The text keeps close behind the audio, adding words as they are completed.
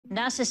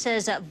NASA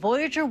says that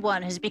Voyager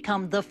 1 has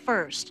become the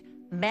first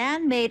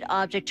man-made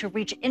object to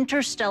reach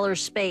interstellar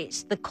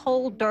space, the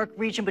cold, dark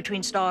region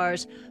between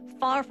stars,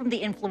 far from the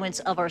influence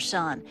of our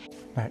sun.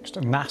 Next,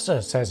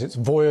 NASA says its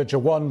Voyager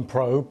 1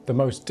 probe, the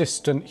most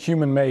distant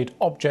human-made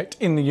object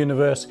in the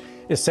universe,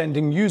 is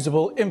sending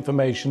usable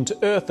information to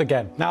Earth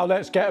again. Now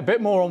let's get a bit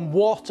more on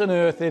what on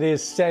earth it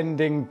is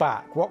sending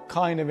back. What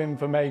kind of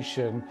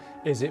information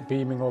is it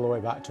beaming all the way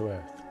back to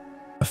Earth?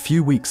 A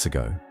few weeks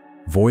ago,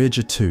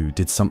 Voyager 2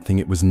 did something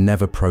it was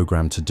never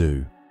programmed to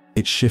do.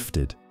 It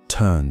shifted,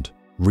 turned,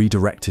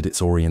 redirected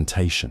its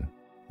orientation,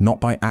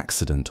 not by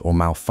accident or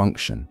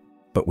malfunction,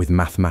 but with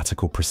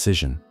mathematical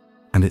precision.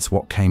 And it's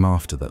what came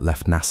after that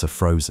left NASA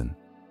frozen.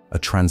 A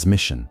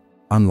transmission,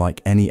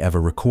 unlike any ever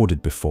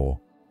recorded before,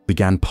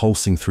 began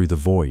pulsing through the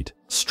void,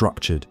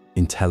 structured,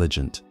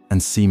 intelligent,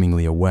 and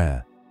seemingly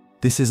aware.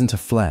 This isn't a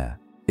flare,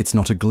 it's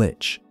not a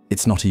glitch,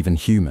 it's not even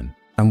human.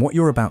 And what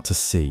you're about to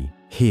see,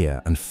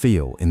 hear, and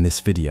feel in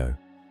this video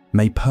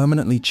may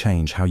permanently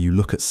change how you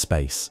look at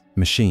space,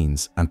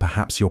 machines, and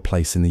perhaps your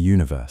place in the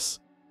universe.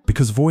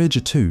 Because Voyager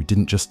 2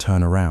 didn't just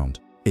turn around,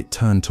 it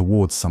turned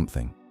towards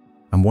something.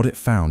 And what it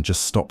found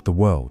just stopped the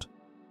world.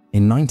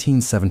 In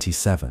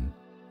 1977,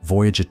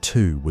 Voyager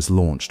 2 was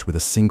launched with a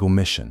single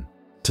mission: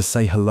 to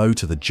say hello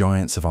to the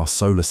giants of our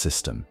solar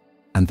system,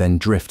 and then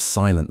drift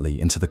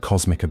silently into the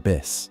cosmic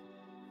abyss.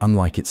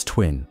 Unlike its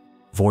twin,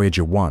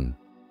 Voyager 1,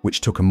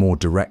 which took a more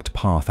direct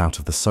path out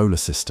of the solar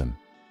system,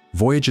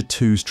 Voyager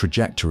 2's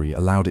trajectory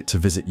allowed it to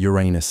visit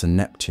Uranus and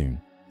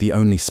Neptune, the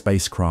only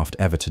spacecraft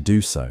ever to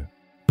do so.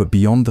 But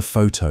beyond the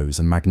photos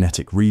and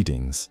magnetic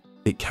readings,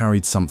 it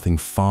carried something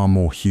far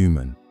more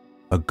human: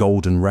 a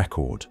golden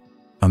record,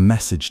 a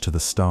message to the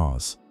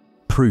stars,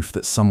 proof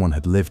that someone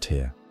had lived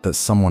here, that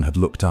someone had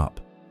looked up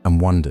and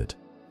wondered,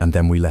 and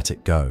then we let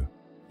it go.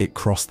 It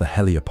crossed the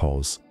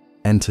heliopause,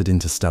 entered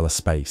interstellar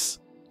space,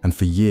 and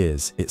for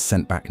years it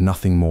sent back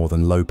nothing more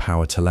than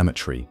low-power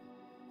telemetry,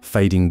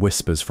 fading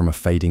whispers from a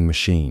fading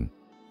machine,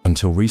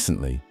 until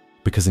recently,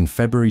 because in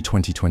February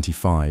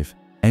 2025,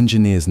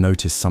 engineers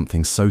noticed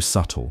something so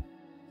subtle,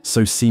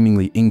 so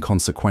seemingly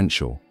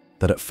inconsequential,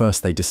 that at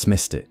first they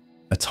dismissed it,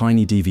 a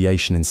tiny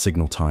deviation in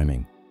signal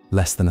timing,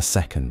 less than a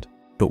second.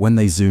 But when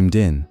they zoomed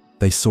in,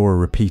 they saw a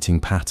repeating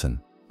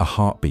pattern, a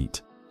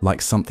heartbeat,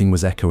 like something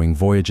was echoing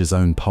Voyager's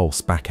own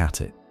pulse back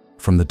at it,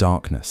 from the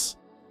darkness.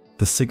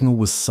 The signal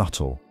was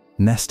subtle,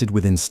 nested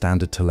within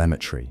standard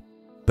telemetry,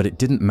 but it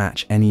didn't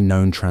match any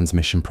known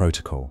transmission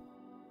protocol.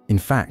 In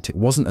fact, it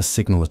wasn't a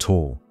signal at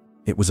all.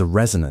 It was a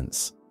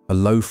resonance, a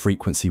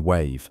low-frequency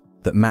wave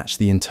that matched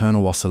the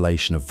internal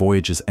oscillation of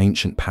Voyager's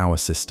ancient power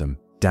system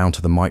down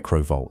to the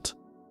microvolt.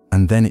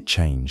 And then it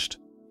changed.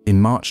 In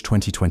March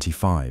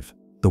 2025,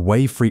 the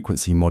wave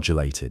frequency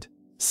modulated,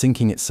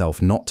 syncing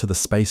itself not to the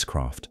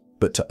spacecraft,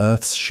 but to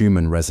Earth's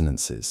Schumann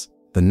resonances,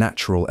 the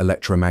natural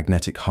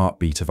electromagnetic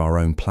heartbeat of our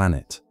own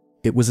planet.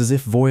 It was as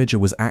if Voyager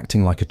was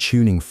acting like a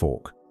tuning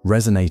fork,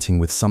 resonating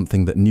with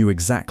something that knew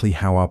exactly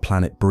how our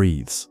planet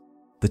breathes.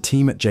 The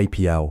team at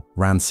JPL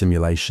ran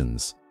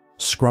simulations,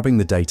 scrubbing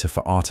the data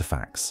for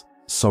artifacts,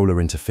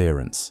 solar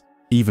interference,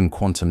 even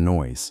quantum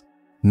noise.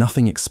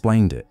 Nothing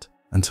explained it,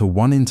 until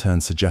one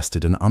intern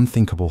suggested an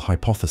unthinkable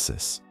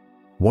hypothesis.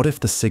 What if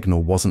the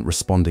signal wasn't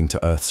responding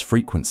to Earth's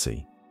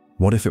frequency?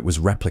 What if it was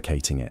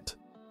replicating it?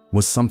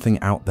 Was something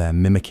out there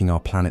mimicking our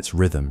planet's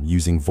rhythm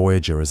using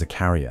Voyager as a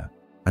carrier?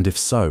 And if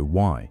so,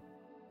 why?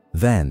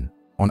 Then,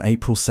 on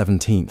April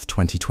 17,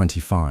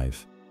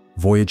 2025,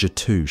 Voyager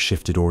 2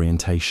 shifted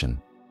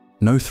orientation.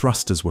 No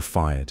thrusters were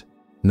fired,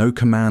 no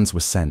commands were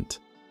sent,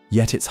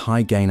 yet its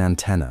high-gain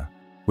antenna,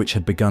 which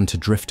had begun to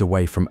drift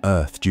away from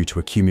Earth due to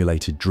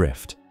accumulated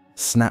drift,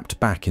 snapped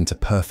back into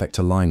perfect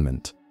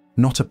alignment,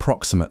 not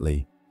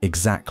approximately,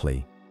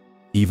 exactly.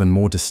 Even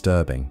more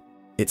disturbing,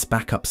 its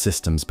backup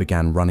systems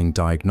began running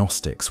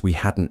diagnostics we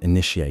hadn't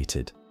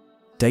initiated.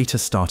 Data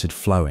started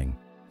flowing,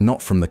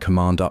 not from the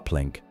command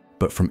uplink,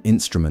 but from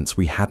instruments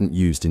we hadn't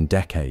used in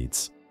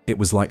decades. It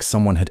was like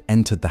someone had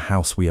entered the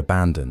house we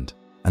abandoned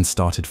and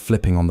started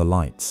flipping on the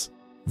lights.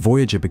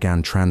 Voyager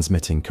began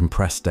transmitting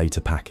compressed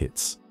data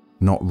packets,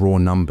 not raw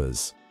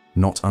numbers,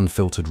 not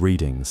unfiltered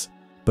readings,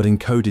 but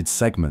encoded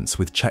segments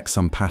with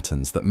checksum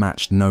patterns that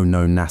matched no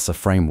known NASA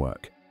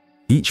framework.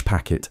 Each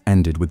packet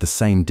ended with the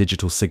same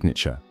digital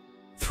signature,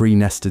 3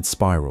 nested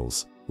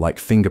spirals, like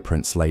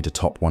fingerprints laid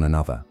atop one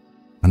another.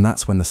 And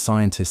that's when the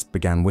scientists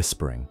began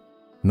whispering,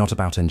 not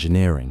about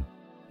engineering,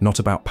 not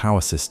about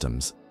power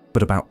systems,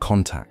 but about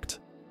contact.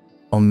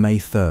 On May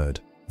 3rd,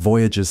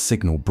 Voyager's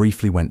signal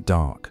briefly went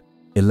dark.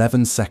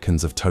 11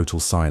 seconds of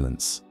total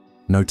silence.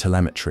 No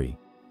telemetry,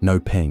 no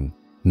ping,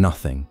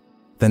 nothing.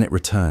 Then it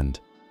returned,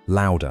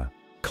 louder,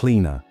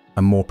 cleaner,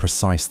 and more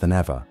precise than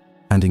ever.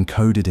 And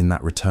encoded in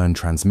that return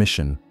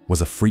transmission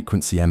was a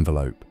frequency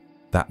envelope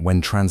that,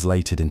 when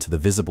translated into the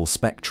visible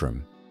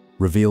spectrum,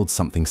 revealed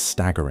something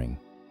staggering.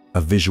 A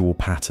visual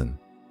pattern,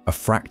 a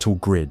fractal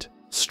grid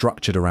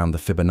structured around the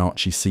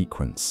Fibonacci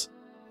sequence,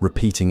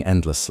 repeating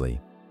endlessly.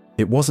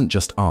 It wasn't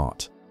just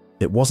art,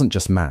 it wasn't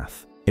just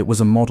math, it was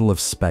a model of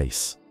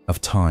space,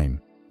 of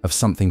time, of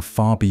something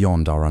far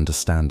beyond our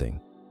understanding.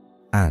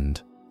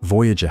 And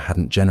Voyager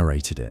hadn't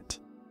generated it.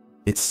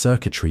 Its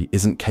circuitry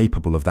isn't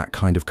capable of that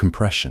kind of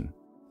compression.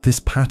 This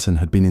pattern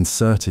had been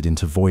inserted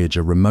into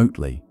Voyager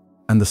remotely,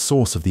 and the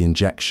source of the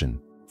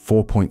injection,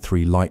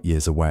 4.3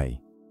 light-years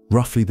away,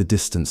 roughly the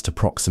distance to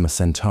Proxima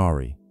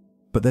Centauri.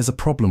 But there's a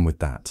problem with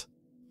that.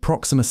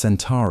 Proxima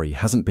Centauri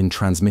hasn't been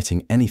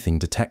transmitting anything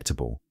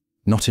detectable,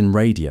 not in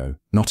radio,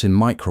 not in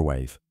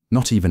microwave,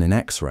 not even in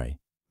X-ray,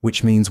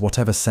 which means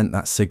whatever sent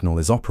that signal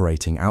is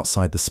operating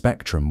outside the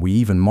spectrum we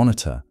even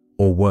monitor,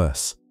 or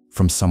worse,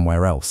 from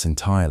somewhere else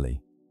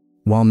entirely.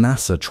 While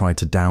NASA tried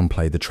to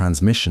downplay the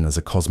transmission as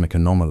a cosmic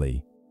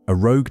anomaly, a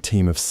rogue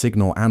team of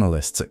signal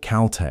analysts at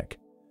Caltech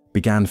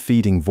began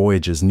feeding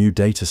Voyager's new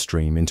data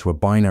stream into a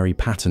binary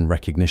pattern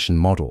recognition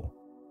model.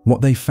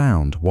 What they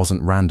found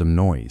wasn't random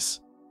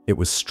noise. It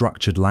was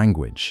structured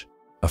language,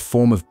 a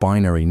form of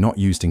binary not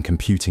used in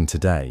computing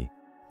today,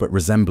 but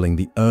resembling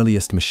the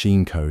earliest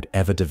machine code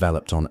ever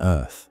developed on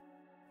Earth.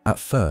 At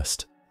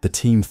first, the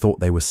team thought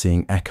they were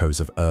seeing echoes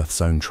of Earth's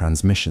own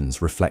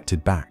transmissions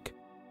reflected back.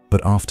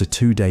 But after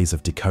 2 days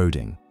of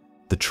decoding,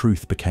 the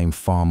truth became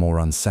far more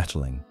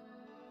unsettling.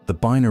 The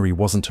binary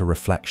wasn't a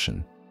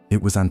reflection,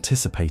 it was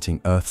anticipating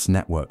Earth's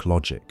network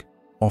logic,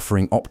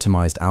 offering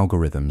optimized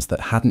algorithms that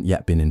hadn't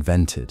yet been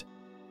invented.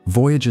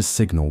 Voyager's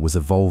signal was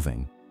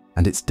evolving,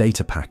 and its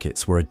data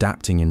packets were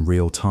adapting in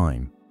real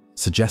time,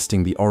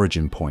 suggesting the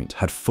origin point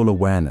had full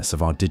awareness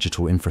of our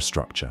digital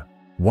infrastructure.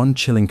 One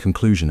chilling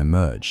conclusion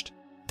emerged.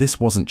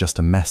 This wasn't just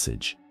a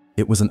message,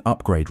 it was an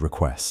upgrade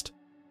request.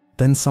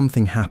 Then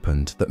something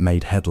happened that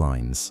made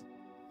headlines,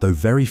 though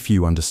very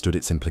few understood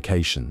its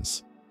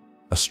implications.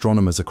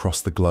 Astronomers across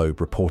the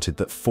globe reported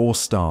that 4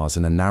 stars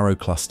in a narrow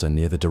cluster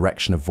near the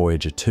direction of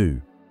Voyager 2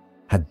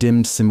 had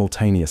dimmed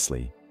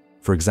simultaneously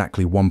for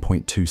exactly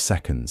 1.2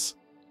 seconds.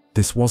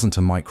 This wasn't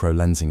a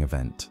micro-lensing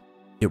event.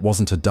 It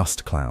wasn't a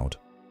dust cloud.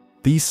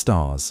 These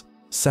stars,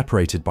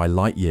 separated by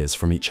light years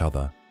from each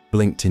other,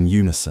 blinked in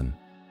unison.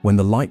 When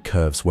the light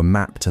curves were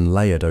mapped and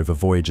layered over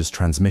Voyager's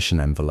transmission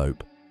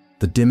envelope,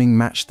 the dimming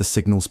matched the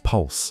signal's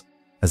pulse,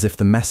 as if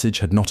the message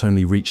had not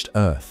only reached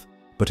Earth,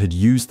 but had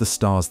used the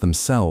stars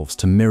themselves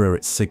to mirror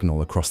its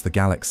signal across the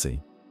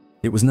galaxy.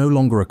 It was no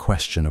longer a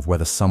question of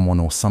whether someone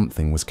or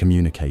something was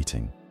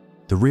communicating.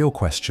 The real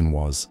question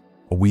was,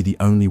 are we the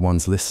only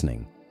ones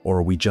listening, or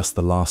are we just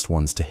the last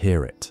ones to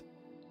hear it?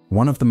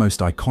 One of the most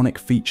iconic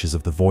features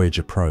of the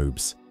Voyager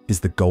probes is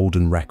the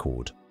Golden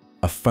Record,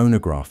 a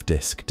phonograph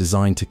disc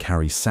designed to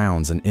carry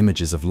sounds and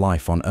images of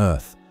life on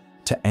Earth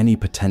to any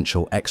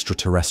potential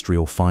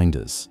extraterrestrial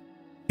finders.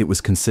 It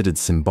was considered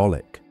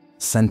symbolic,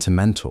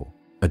 sentimental,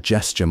 a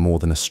gesture more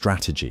than a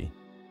strategy.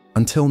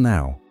 Until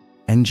now,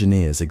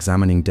 engineers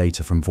examining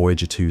data from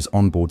Voyager 2's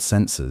onboard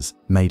sensors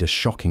made a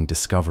shocking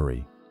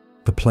discovery.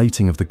 The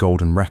plating of the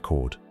Golden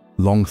Record,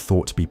 long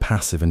thought to be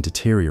passive and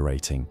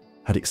deteriorating,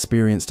 had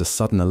experienced a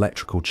sudden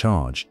electrical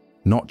charge,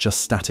 not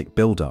just static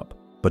buildup,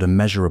 but a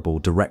measurable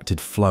directed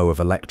flow of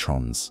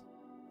electrons.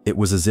 It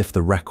was as if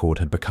the record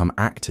had become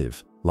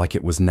active, like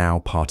it was now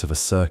part of a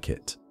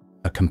circuit,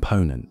 a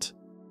component.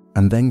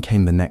 And then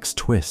came the next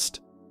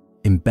twist.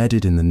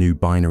 Embedded in the new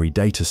binary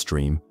data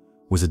stream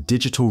was a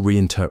digital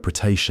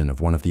reinterpretation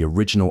of one of the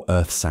original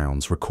Earth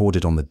sounds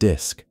recorded on the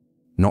disk,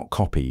 not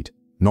copied,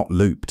 not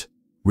looped,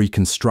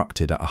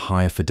 reconstructed at a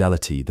higher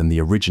fidelity than the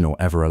original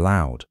ever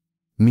allowed.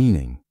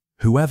 Meaning,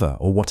 whoever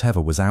or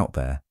whatever was out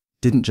there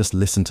didn't just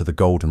listen to the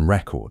Golden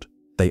Record,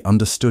 they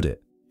understood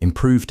it,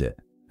 improved it,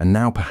 and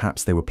now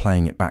perhaps they were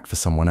playing it back for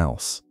someone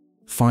else.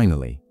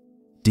 Finally,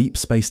 deep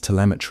space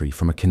telemetry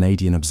from a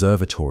Canadian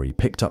observatory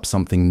picked up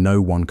something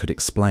no one could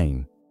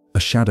explain. A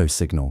shadow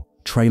signal,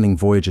 trailing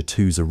Voyager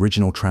 2's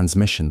original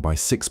transmission by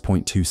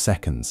 6.2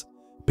 seconds,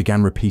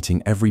 began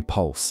repeating every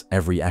pulse,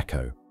 every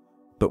echo,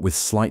 but with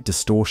slight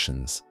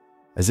distortions,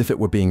 as if it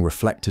were being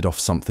reflected off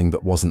something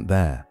that wasn't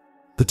there.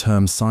 The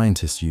term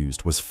scientists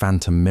used was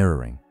phantom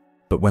mirroring,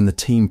 but when the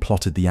team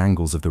plotted the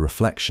angles of the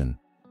reflection,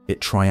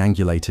 it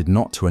triangulated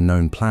not to a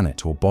known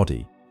planet or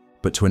body,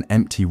 but to an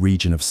empty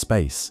region of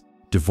space,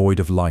 devoid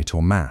of light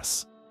or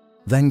mass.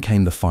 Then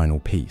came the final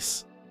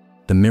piece.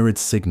 The mirrored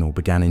signal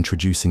began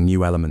introducing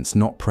new elements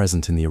not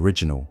present in the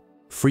original,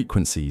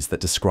 frequencies that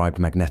described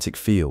magnetic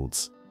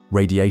fields,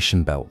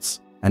 radiation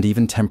belts, and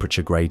even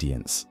temperature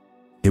gradients.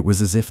 It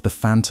was as if the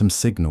phantom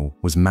signal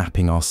was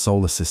mapping our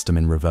solar system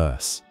in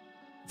reverse.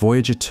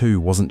 Voyager 2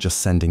 wasn't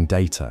just sending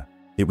data,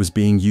 it was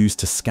being used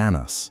to scan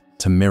us,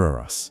 to mirror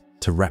us,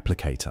 to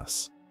replicate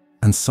us.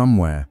 And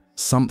somewhere,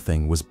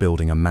 something was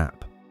building a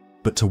map.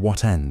 But to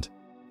what end?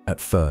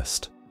 At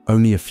first,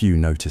 only a few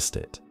noticed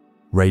it.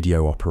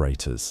 Radio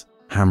operators,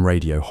 ham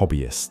radio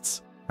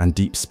hobbyists, and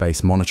deep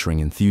space monitoring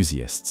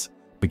enthusiasts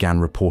began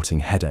reporting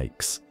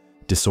headaches,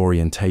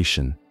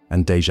 disorientation,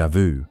 and déjà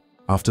vu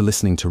after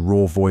listening to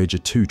raw Voyager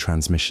 2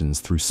 transmissions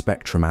through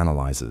spectrum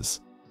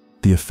analyzers.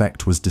 The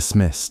effect was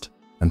dismissed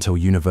until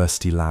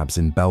university labs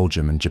in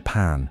Belgium and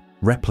Japan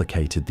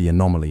replicated the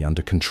anomaly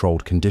under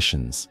controlled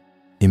conditions.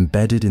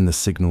 Embedded in the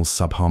signal's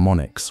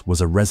subharmonics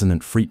was a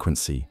resonant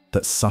frequency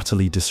that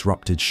subtly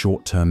disrupted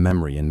short-term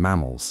memory in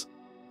mammals.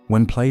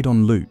 When played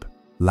on loop,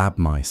 lab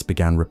mice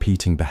began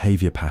repeating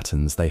behavior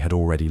patterns they had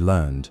already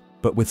learned,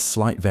 but with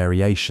slight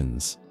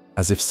variations,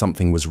 as if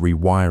something was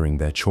rewiring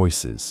their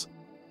choices.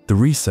 The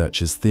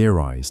researchers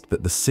theorized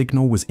that the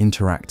signal was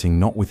interacting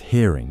not with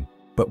hearing,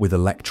 but with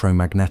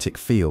electromagnetic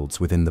fields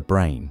within the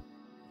brain.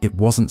 It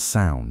wasn't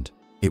sound,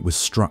 it was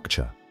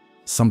structure.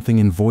 Something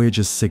in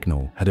Voyager's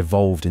signal had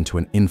evolved into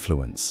an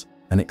influence,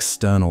 an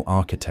external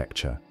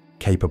architecture,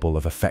 capable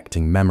of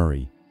affecting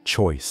memory,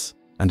 choice,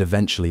 and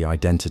eventually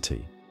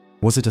identity.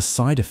 Was it a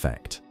side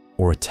effect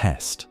or a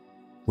test?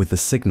 With the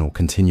signal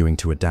continuing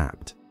to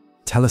adapt,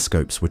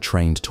 telescopes were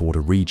trained toward a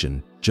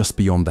region just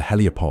beyond the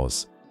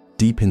heliopause,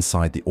 deep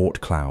inside the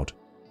Oort cloud,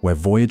 where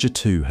Voyager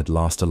 2 had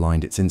last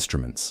aligned its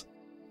instruments.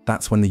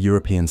 That's when the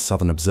European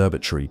Southern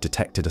Observatory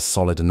detected a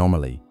solid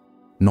anomaly,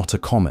 not a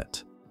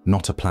comet,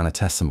 not a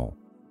planetesimal,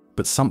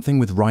 but something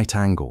with right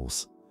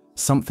angles,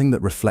 something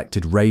that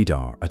reflected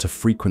radar at a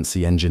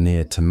frequency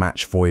engineered to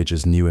match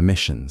Voyager's new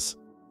emissions.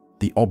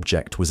 The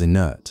object was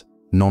inert,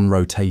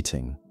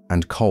 non-rotating,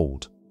 and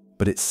cold,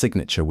 but its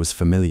signature was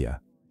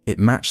familiar. It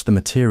matched the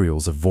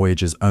materials of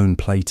Voyager's own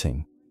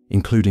plating,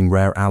 including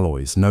rare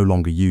alloys no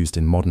longer used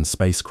in modern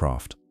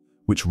spacecraft,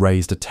 which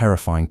raised a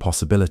terrifying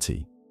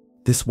possibility.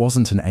 This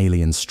wasn't an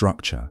alien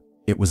structure,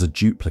 it was a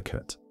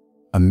duplicate,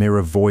 a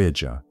mirror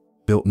Voyager,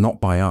 built not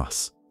by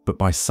us, but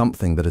by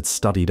something that had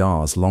studied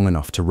ours long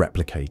enough to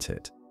replicate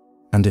it.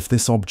 And if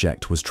this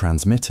object was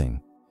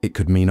transmitting, it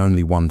could mean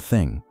only one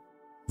thing.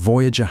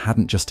 Voyager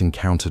hadn't just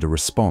encountered a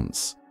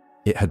response,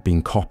 it had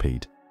been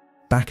copied.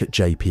 Back at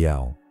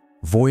JPL,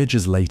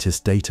 Voyager's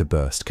latest data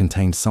burst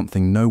contained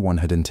something no one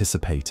had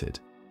anticipated.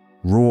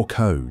 Raw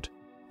code,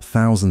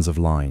 thousands of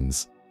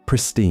lines,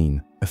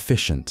 pristine,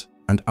 efficient,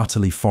 and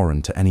utterly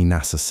foreign to any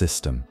NASA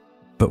system.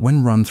 But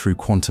when run through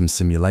quantum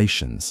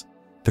simulations,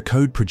 the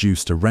code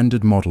produced a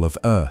rendered model of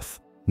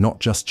Earth, not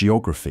just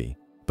geography,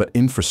 but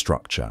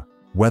infrastructure,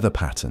 weather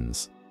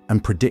patterns,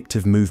 and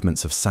predictive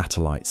movements of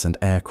satellites and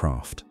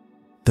aircraft.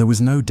 There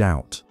was no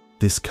doubt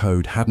this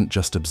code hadn't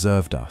just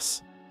observed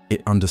us,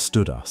 it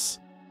understood us.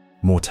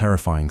 More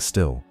terrifying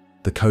still,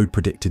 the code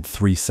predicted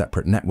 3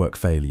 separate network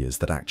failures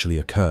that actually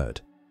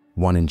occurred,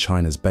 one in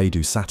China's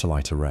Beidou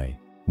satellite array,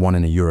 one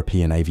in a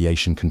European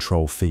aviation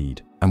control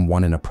feed, and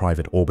one in a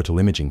private orbital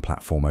imaging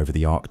platform over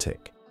the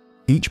Arctic.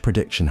 Each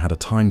prediction had a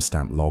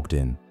timestamp logged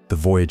in, the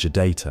Voyager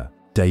data,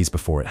 days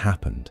before it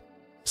happened.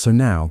 So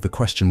now the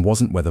question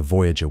wasn't whether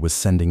Voyager was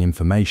sending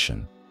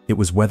information, it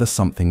was whether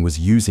something was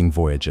using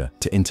Voyager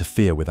to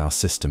interfere with our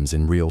systems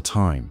in real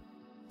time.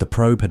 The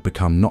probe had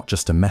become not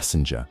just a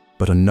messenger,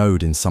 but a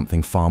node in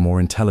something far more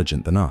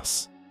intelligent than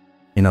us.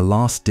 In a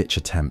last-ditch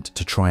attempt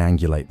to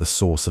triangulate the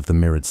source of the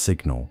mirrored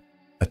signal,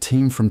 a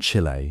team from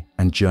Chile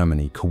and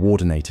Germany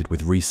coordinated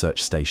with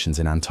research stations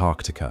in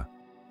Antarctica,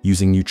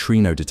 using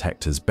neutrino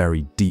detectors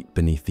buried deep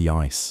beneath the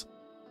ice.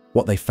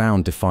 What they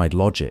found defied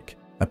logic,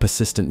 a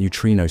persistent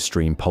neutrino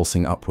stream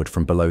pulsing upward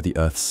from below the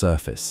Earth's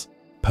surface,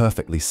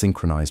 perfectly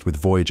synchronized with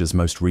Voyager's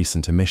most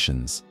recent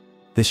emissions.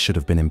 This should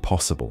have been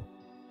impossible.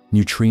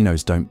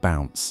 Neutrinos don't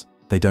bounce,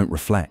 they don't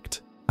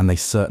reflect, and they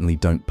certainly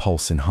don't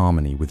pulse in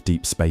harmony with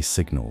deep space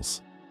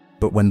signals.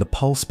 But when the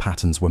pulse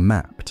patterns were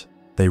mapped,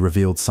 they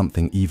revealed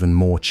something even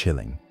more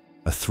chilling,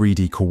 a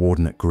 3D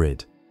coordinate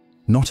grid,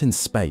 not in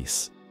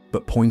space,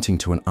 but pointing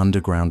to an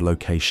underground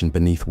location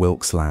beneath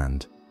Wilkes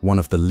Land, one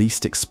of the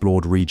least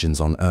explored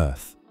regions on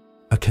Earth.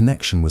 A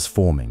connection was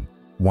forming,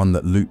 one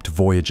that looped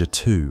Voyager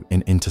 2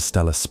 in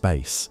interstellar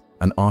space,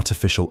 an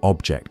artificial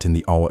object in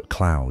the Oort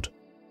cloud,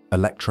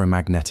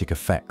 electromagnetic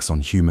effects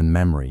on human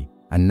memory,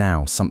 and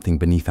now something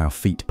beneath our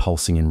feet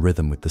pulsing in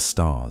rhythm with the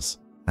stars.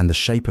 And the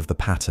shape of the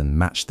pattern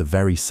matched the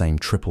very same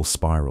triple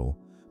spiral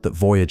that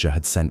Voyager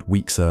had sent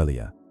weeks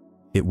earlier.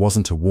 It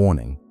wasn't a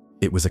warning,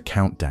 it was a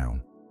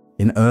countdown.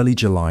 In early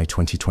July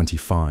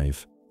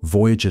 2025,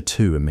 Voyager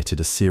 2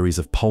 emitted a series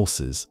of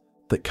pulses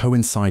that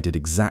coincided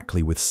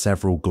exactly with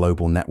several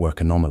global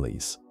network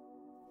anomalies.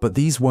 But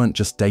these weren't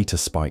just data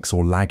spikes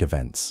or lag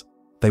events,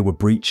 they were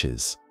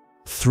breaches.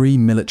 3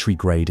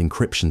 military-grade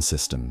encryption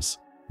systems,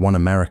 one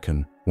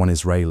American, one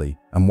Israeli,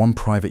 and one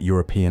private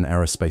European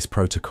aerospace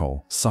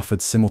protocol,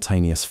 suffered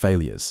simultaneous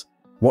failures.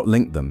 What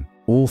linked them?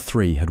 All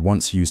 3 had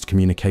once used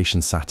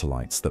communication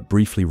satellites that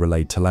briefly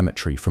relayed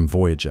telemetry from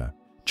Voyager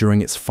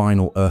during its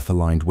final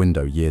Earth-aligned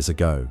window years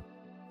ago.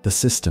 The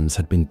systems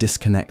had been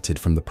disconnected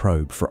from the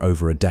probe for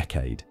over a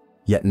decade,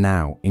 yet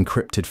now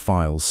encrypted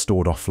files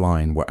stored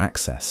offline were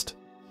accessed,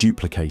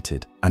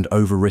 duplicated, and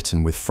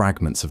overwritten with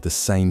fragments of the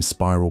same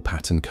spiral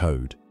pattern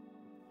code.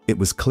 It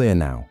was clear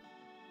now.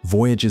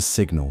 Voyager's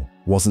signal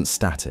wasn't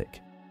static,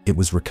 it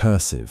was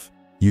recursive,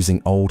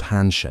 using old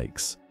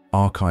handshakes,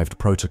 archived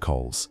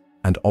protocols,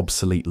 and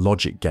obsolete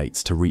logic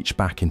gates to reach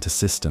back into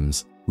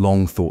systems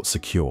long thought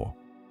secure.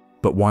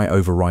 But why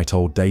overwrite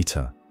old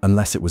data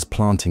unless it was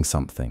planting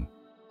something?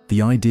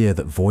 The idea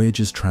that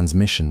Voyager's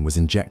transmission was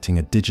injecting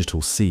a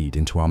digital seed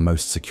into our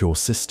most secure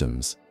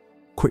systems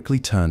quickly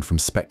turned from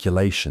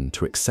speculation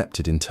to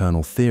accepted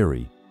internal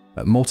theory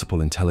at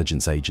multiple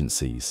intelligence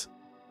agencies.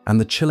 And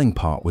the chilling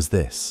part was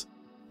this: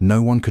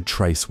 no one could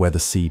trace where the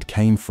seed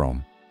came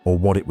from or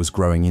what it was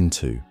growing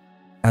into.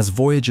 As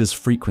Voyager's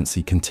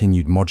frequency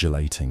continued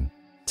modulating,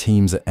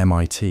 teams at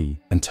MIT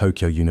and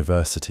Tokyo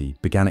University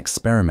began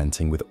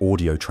experimenting with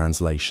audio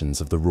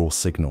translations of the raw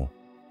signal.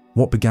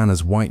 What began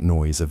as white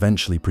noise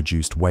eventually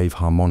produced wave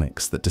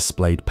harmonics that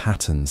displayed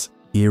patterns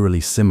eerily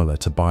similar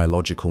to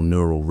biological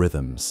neural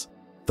rhythms,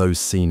 those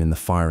seen in the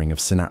firing of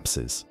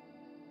synapses.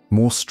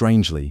 More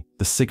strangely,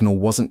 the signal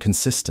wasn't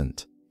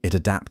consistent, it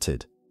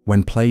adapted.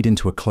 When played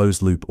into a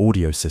closed-loop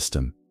audio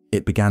system,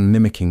 it began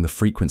mimicking the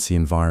frequency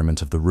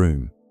environment of the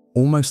room,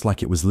 almost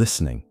like it was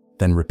listening,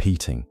 then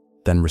repeating,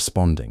 then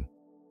responding.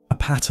 A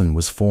pattern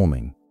was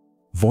forming.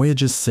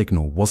 Voyager's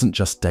signal wasn't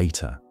just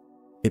data.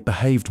 It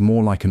behaved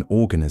more like an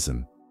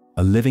organism,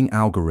 a living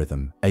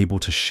algorithm able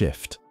to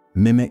shift,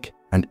 mimic,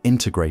 and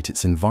integrate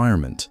its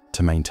environment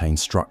to maintain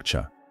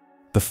structure.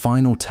 The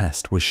final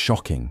test was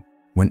shocking.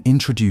 When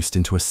introduced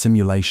into a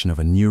simulation of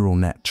a neural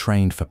net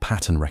trained for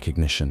pattern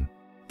recognition,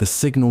 the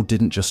signal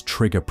didn't just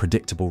trigger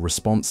predictable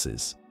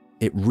responses,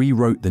 it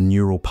rewrote the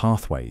neural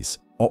pathways,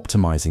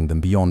 optimizing them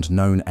beyond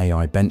known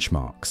AI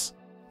benchmarks.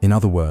 In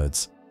other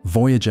words,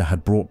 Voyager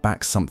had brought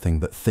back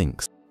something that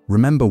thinks.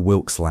 Remember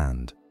Wilkes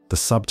Land, the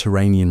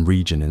subterranean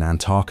region in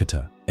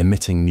Antarctica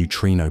emitting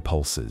neutrino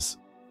pulses?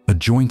 A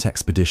joint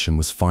expedition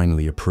was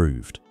finally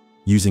approved.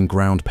 Using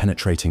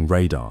ground-penetrating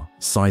radar,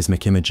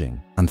 seismic imaging,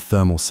 and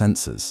thermal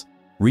sensors,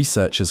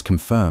 researchers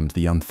confirmed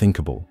the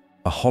unthinkable: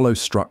 a hollow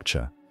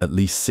structure, at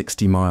least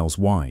 60 miles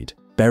wide,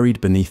 buried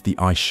beneath the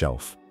ice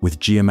shelf, with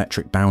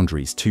geometric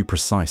boundaries too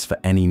precise for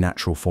any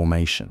natural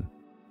formation.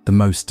 The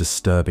most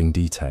disturbing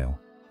detail: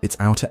 its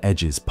outer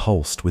edges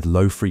pulsed with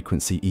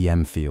low-frequency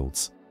EM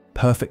fields,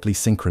 perfectly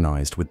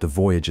synchronized with the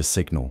Voyager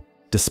signal,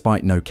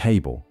 despite no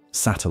cable,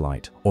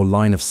 satellite, or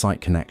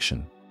line-of-sight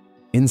connection.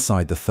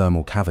 Inside the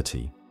thermal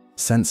cavity,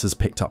 sensors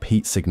picked up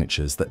heat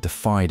signatures that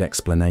defied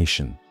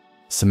explanation: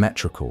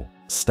 symmetrical,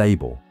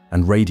 stable,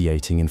 and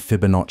radiating in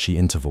Fibonacci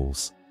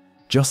intervals,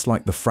 just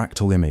like the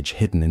fractal image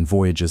hidden in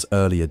Voyager's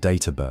earlier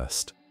data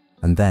burst.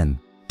 And then,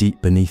 deep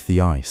beneath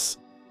the ice,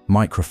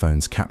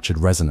 microphones captured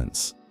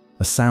resonance,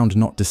 a sound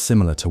not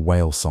dissimilar to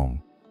whale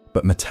song,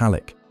 but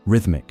metallic,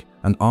 rhythmic,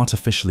 and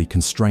artificially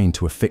constrained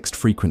to a fixed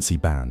frequency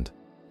band,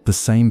 the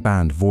same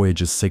band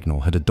Voyager's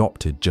signal had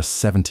adopted just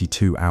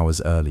 72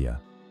 hours earlier.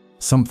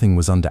 Something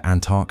was under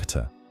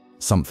Antarctica,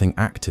 something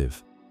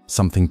active,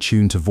 something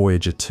tuned to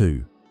Voyager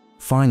 2.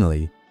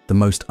 Finally, the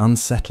most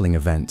unsettling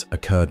event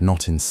occurred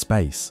not in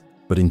space,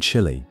 but in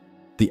Chile.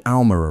 The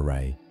ALMA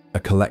array, a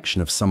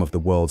collection of some of the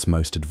world's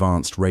most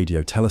advanced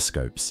radio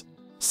telescopes,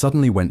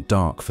 suddenly went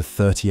dark for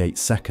 38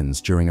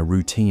 seconds during a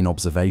routine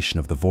observation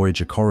of the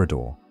Voyager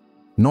corridor.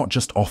 Not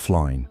just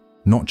offline,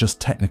 not just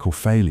technical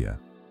failure.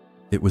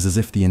 It was as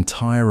if the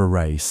entire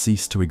array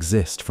ceased to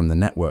exist from the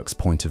network's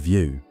point of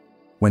view.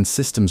 When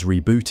systems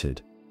rebooted,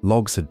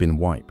 logs had been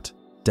wiped,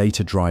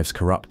 data drives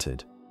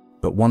corrupted,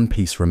 but one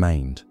piece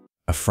remained: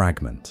 a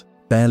fragment,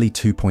 barely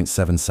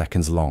 2.7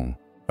 seconds long,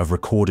 of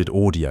recorded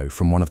audio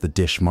from one of the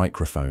dish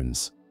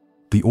microphones.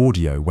 The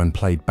audio, when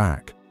played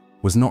back,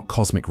 was not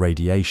cosmic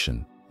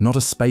radiation, not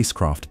a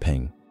spacecraft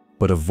ping,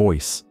 but a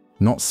voice,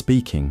 not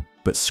speaking,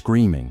 but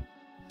screaming.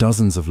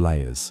 Dozens of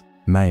layers,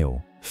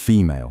 male,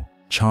 female,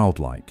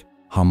 childlike,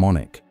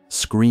 harmonic,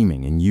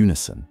 screaming in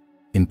unison,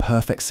 in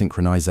perfect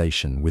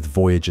synchronization with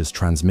Voyager's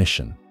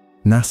transmission.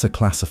 NASA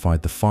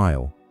classified the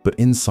file, but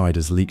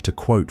insiders leaked a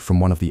quote from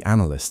one of the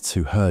analysts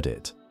who heard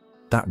it.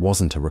 That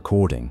wasn't a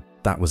recording,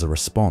 that was a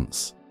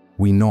response.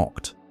 We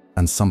knocked,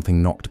 and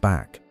something knocked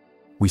back.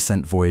 We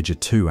sent Voyager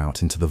 2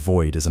 out into the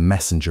void as a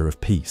messenger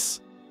of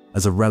peace,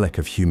 as a relic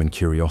of human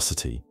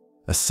curiosity,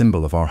 a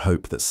symbol of our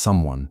hope that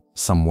someone,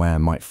 somewhere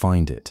might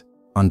find it,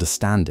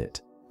 understand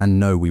it, and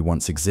know we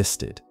once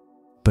existed.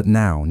 But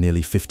now,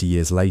 nearly 50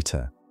 years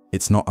later,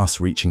 it's not us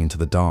reaching into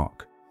the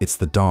dark, it's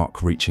the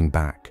dark reaching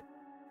back.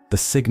 The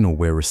signal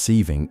we're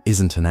receiving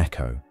isn't an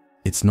echo,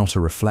 it's not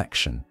a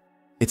reflection,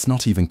 it's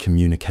not even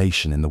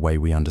communication in the way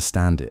we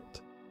understand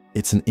it.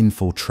 It's an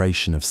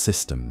infiltration of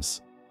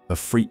systems, of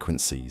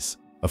frequencies,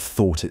 of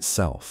thought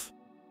itself.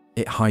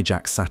 It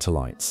hijacks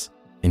satellites,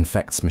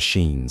 infects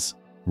machines,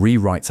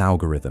 rewrites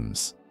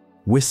algorithms,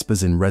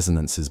 whispers in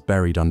resonances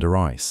buried under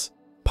ice,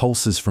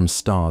 pulses from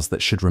stars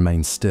that should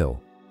remain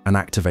still, and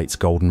activates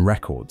golden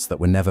records that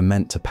were never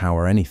meant to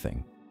power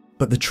anything.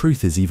 But the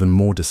truth is even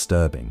more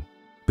disturbing,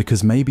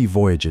 because maybe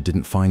Voyager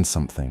didn't find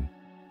something.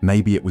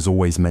 Maybe it was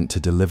always meant to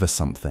deliver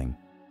something,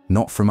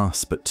 not from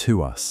us but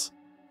to us.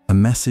 A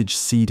message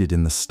seeded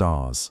in the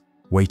stars,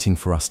 waiting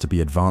for us to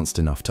be advanced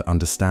enough to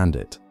understand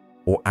it,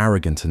 or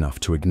arrogant enough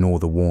to ignore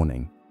the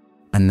warning.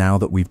 And now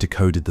that we've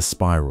decoded the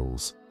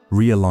spirals,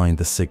 realigned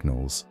the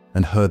signals,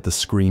 and heard the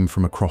scream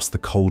from across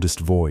the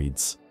coldest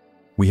voids,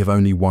 we have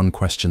only one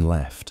question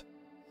left.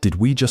 Did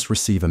we just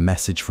receive a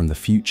message from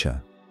the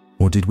future?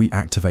 Or did we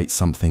activate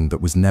something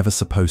that was never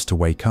supposed to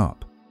wake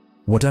up?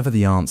 Whatever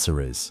the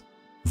answer is,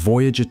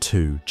 Voyager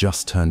 2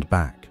 just turned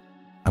back.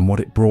 And what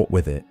it brought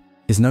with it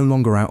is no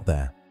longer out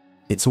there.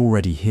 It's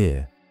already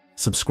here.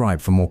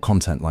 Subscribe for more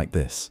content like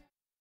this.